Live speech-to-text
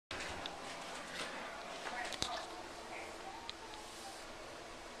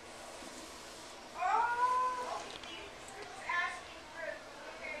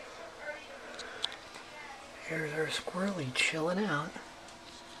There's our squirrely chilling out.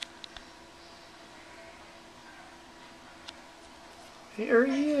 Here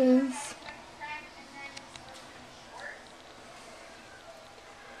he is.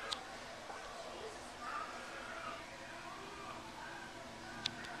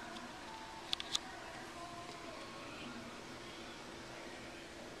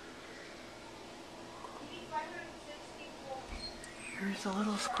 Here's a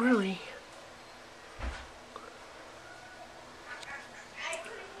little squirrely.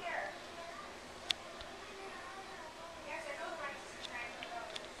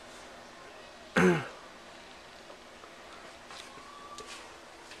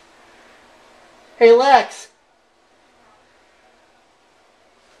 Hey Lex!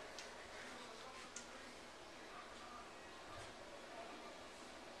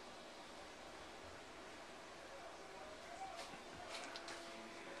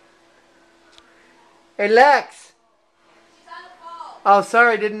 Hey Lex! She's on the phone. Oh,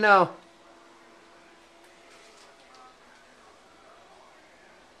 sorry, didn't know.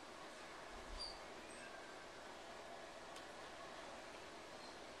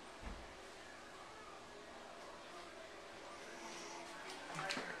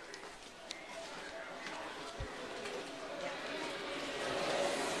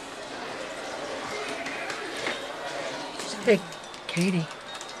 Hey, Katie.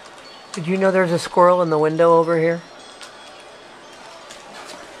 Did you know there's a squirrel in the window over here?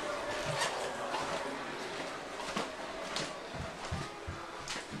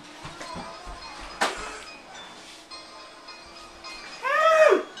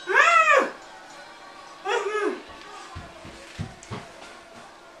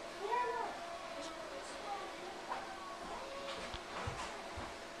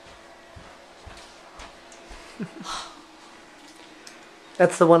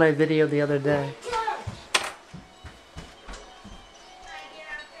 That's the one I videoed the other day.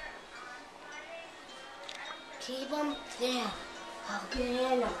 Keep them there. I'll get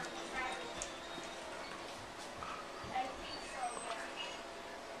in them.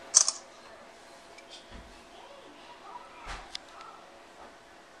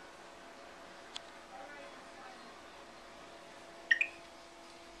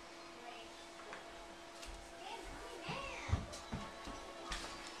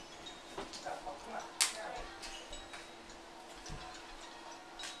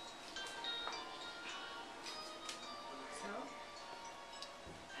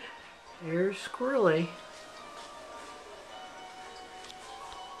 Here's Squirrely.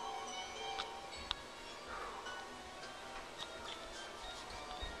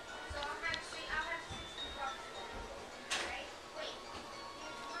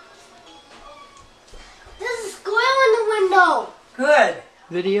 There's a squirrel in the window. Good.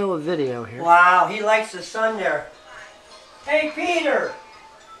 Video of video here. Wow, he likes the sun there. Hey, Peter.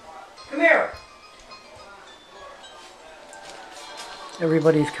 Come here.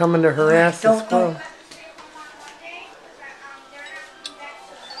 Everybody's coming to harass the squirrel.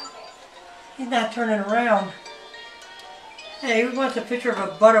 He's not turning around. Hey, he wants a picture of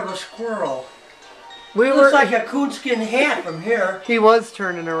a butt of a squirrel. Looks like a coonskin hat from here. He was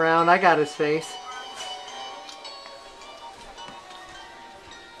turning around. I got his face.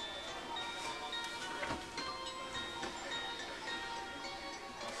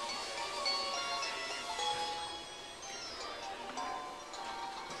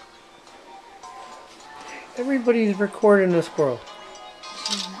 Everybody's recording the squirrel.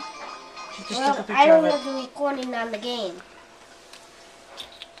 She just took a picture I don't have the recording on the game.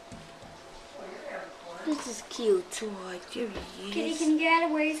 This is cute. Oh, there he is. Kitty, can you get out of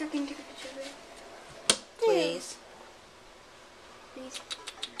the way so I can take a picture of it? Please. Please.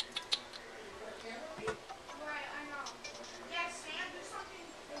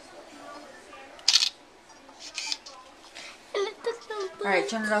 Alright,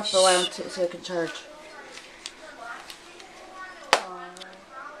 turn it off the lamp so it can charge.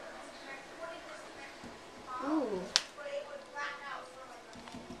 Ooh.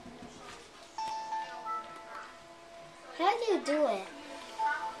 How do you do it?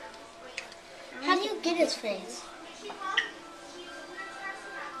 How do you get his face?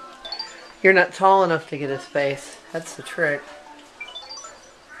 You're not tall enough to get his face. That's the trick.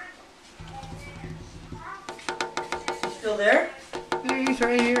 He's still there? Yeah, he's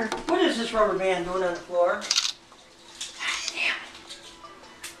right here. What is this rubber band doing on the floor? Damn.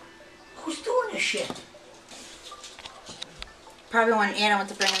 Who's doing this shit? Probably when Anna went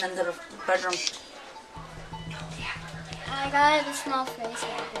to bring him into the bedroom. I got a small face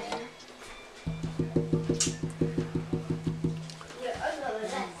right there.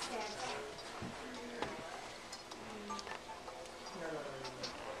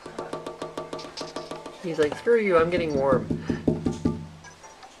 He's like, screw you, I'm getting warm.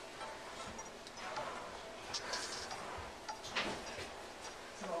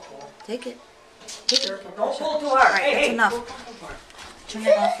 Take it. Don't pull too hard. Alright, that's enough. Turn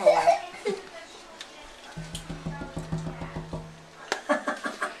it off for a while.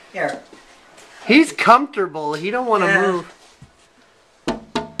 Here. He's comfortable. He don't want to move.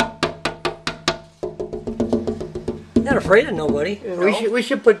 Not afraid of nobody. We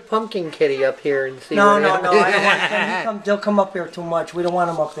should put Pumpkin Kitty up here and see. No, what no, happens. no. I don't want them. They'll come up here too much. We don't want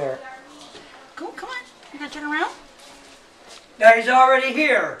them up there. Come on. You gonna turn around? No, he's already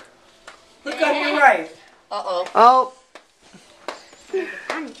here. Look on your right. Uh-oh. Oh,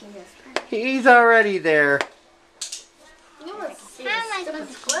 he's already there. You want to see a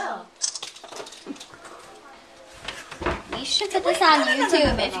squirrel. You should put this on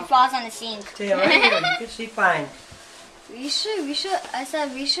YouTube if he falls on the sink. See, right here. You can see fine. We should, I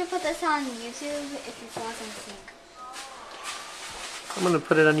said we should put this on YouTube if he falls on the sink. I'm gonna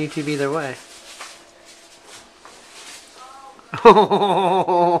put it on YouTube either way.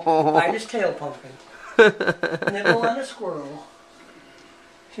 Bite his tail, Pumpkin. Nibble on a squirrel.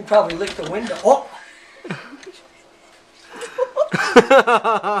 She probably licked the window. Oh!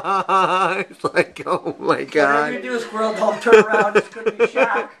 It's like, oh my Whatever god. you do, squirrel, don't turn around. It's going to be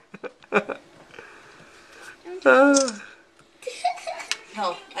shock. No.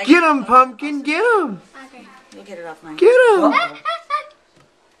 Get him, Pumpkin, get him. Okay. You'll get it off mine. Get him. Uh-oh.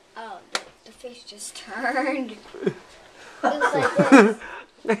 Oh, the face just turned. It was like this.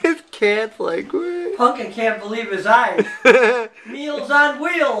 His cat's like, what? Pumpkin can't believe his eyes. Meals on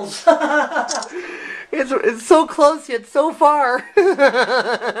wheels. It's so close yet so far. You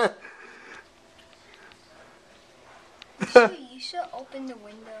should open the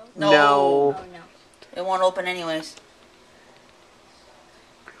window. No. Oh no. It won't open anyways.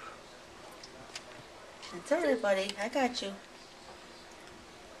 It's alright, buddy. I got you.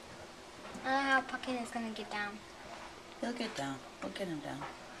 I don't know how Pumpkin is gonna get down. He'll get down. We'll get him down.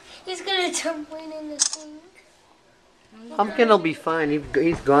 He's gonna jump right in the sink. Pumpkin will be fine.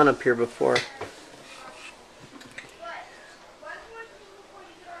 He's gone up here before.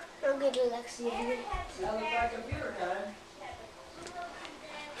 I'll get Alexia. That looks like computer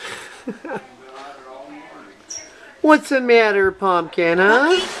time. What's the matter, Pumpkin,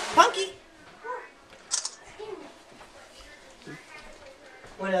 huh? Punky!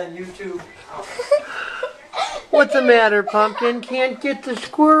 Went on YouTube. What's the matter, Pumpkin? Can't get the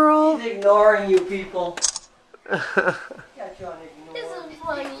squirrel? He's ignoring you people. Got you on ignore. This is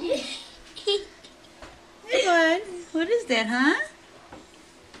funny. Hey, bud. What is that, huh?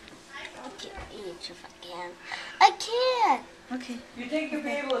 I can't eat if I can. I can't. Okay. You think you'll be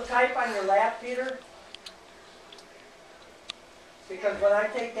able to type on your lap, Peter? Because when I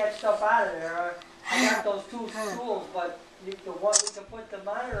take that stuff out of there, I got those two stools, but we can put the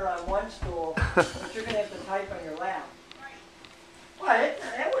monitor on one stool, but you're going to have to type on your lap. What?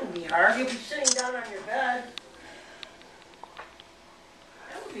 That wouldn't be hard. You'd be sitting down on your bed.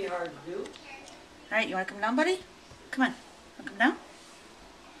 That would be hard to do. Alright, you want to come down, buddy? Come on. Want to come down?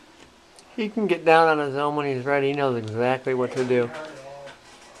 He can get down on his own when he's ready. He knows exactly what to do.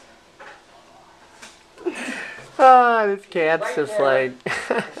 Ah, this cat's Right just there. like...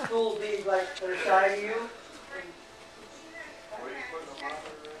 The stool be like to the side of you.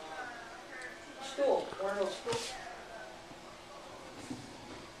 Stool, one of those stools.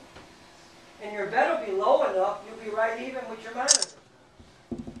 And your bed will be low enough, you'll be right even with your monitor.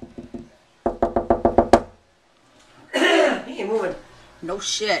 He ain't moving. No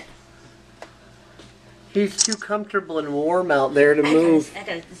shit. He's too comfortable and warm out there to move. I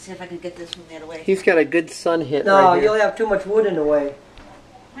gotta see if I can get this from the other way. He's got a good sun hit No, right you'll here. have too much wood in the way.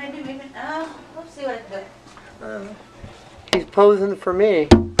 Maybe. Let's see what I can do. He's posing for me. I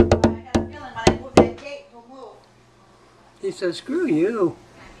got a feeling when I move that gate, he'll move. He says, screw you.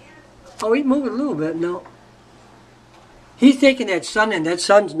 Oh, he's moving a little bit, no. He's taking that sun in. That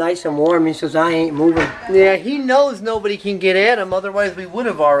sun's nice and warm. He says, I ain't moving. Yeah, he knows nobody can get at him, otherwise we would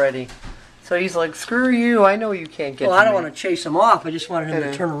have already. So he's like, screw you, I know you can't get Well, to I don't me. want to chase him off. I just wanted him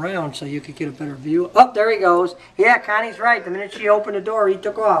Yeah. to turn around so you could get a better view. Oh, there he goes. Yeah, Connie's right. The minute she opened the door, he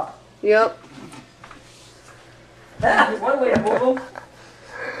took off. Yep. That's one way to move him.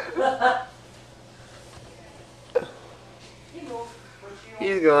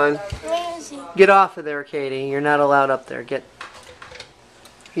 He's gone. Where is he? Get off of there, Katie. You're not allowed up there.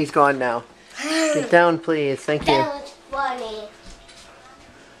 He's gone now. Get down, please. Thank you. That was funny.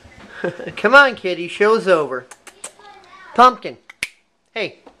 Come on, kitty. Show's over. Pumpkin.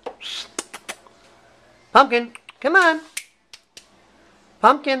 Hey. Pumpkin. Come on.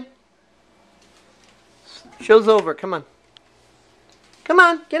 Pumpkin. Show's over. Come on. Come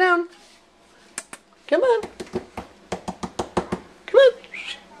on. Get down. Come on. Come on.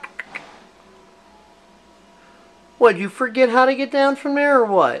 What, did you forget how to get down from there or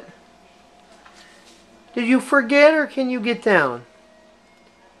what? Did you forget or can you get down?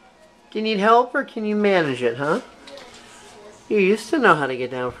 Do you need help or can you manage it, huh? You used to know how to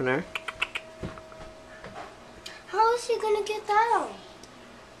get down from there. How is he gonna get down?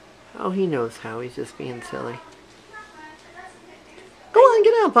 Oh, he knows how. He's just being silly. Go on,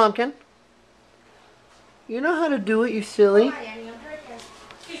 get down, Pumpkin. You know how to do it, you silly.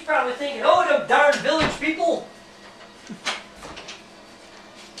 He's probably thinking, oh, them darn village people.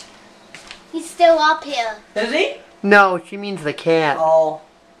 He's still up here. Is he? No, she means the cat. Oh.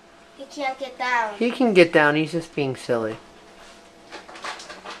 He can't get down. He can get down. He's just being silly.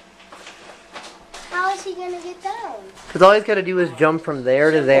 How is he gonna get down? Because all he's got to do is jump from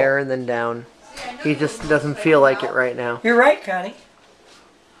there to there and then down. He just doesn't feel like it right now. You're right, Connie.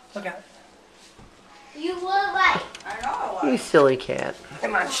 Look out. You were right. I know. You silly cat.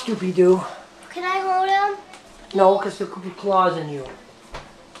 Come on, Stoopy-Doo. Can I hold him? No, because there could be claws in you.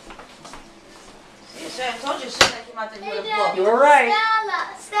 See, so I told you as soon as I came out there, you would have looked. You were right.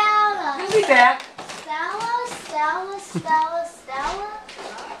 Stella. He'll be back. Stella.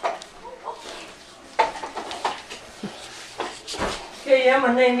 Okay, I'm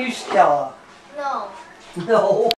going to name you Stella. No. No.